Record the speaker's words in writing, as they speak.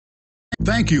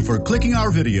Thank you for clicking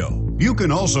our video. You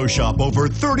can also shop over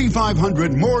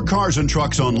 3,500 more cars and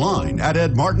trucks online at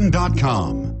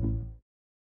edmartin.com.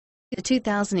 The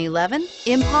 2011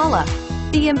 Impala.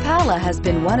 The Impala has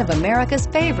been one of America's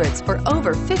favorites for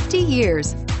over 50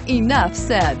 years. Enough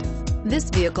said.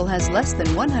 This vehicle has less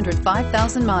than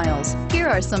 105,000 miles. Here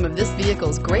are some of this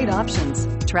vehicle's great options: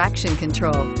 traction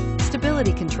control,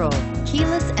 stability control,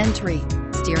 keyless entry,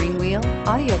 steering wheel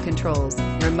audio controls,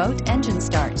 remote engine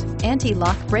start,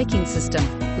 anti-lock braking system,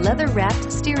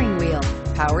 leather-wrapped steering wheel,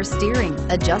 power steering,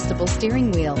 adjustable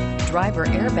steering wheel, driver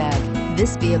airbag.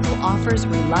 This vehicle offers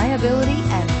reliability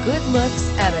and good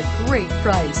looks at a great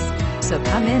price. So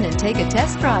come in and take a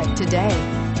test drive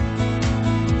today.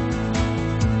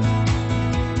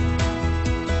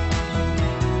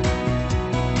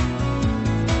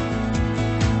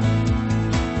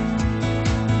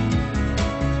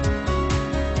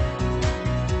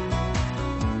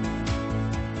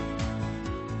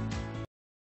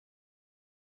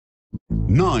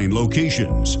 Nine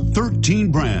locations,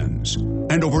 13 brands,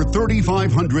 and over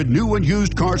 3,500 new and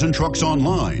used cars and trucks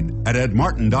online at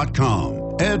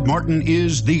edmartin.com. Ed Martin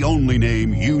is the only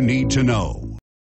name you need to know.